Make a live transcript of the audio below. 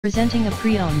Presenting a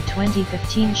pre-owned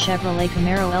 2015 Chevrolet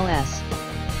Camaro LS.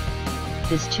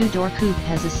 This two-door coupe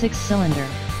has a 6-cylinder,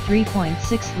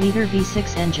 3.6-liter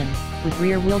V6 engine, with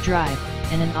rear-wheel drive,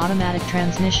 and an automatic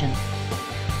transmission.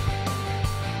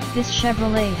 This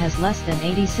Chevrolet has less than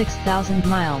 86,000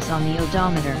 miles on the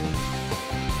odometer.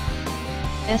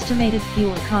 Estimated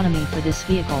fuel economy for this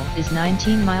vehicle is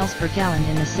 19 miles per gallon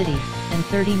in the city, and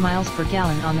 30 miles per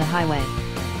gallon on the highway.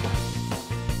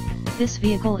 This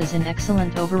vehicle is in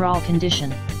excellent overall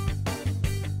condition.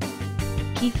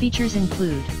 Key features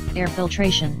include air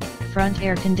filtration, front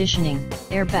air conditioning,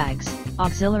 airbags,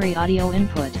 auxiliary audio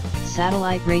input,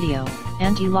 satellite radio,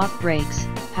 anti-lock brakes,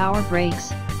 power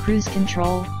brakes, cruise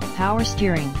control, power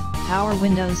steering, power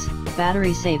windows,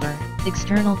 battery saver,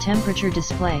 external temperature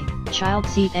display, child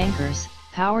seat anchors,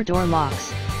 power door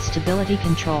locks, stability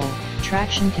control,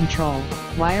 traction control,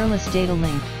 wireless data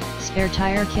link, spare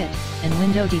tire kit, and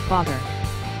window defogger.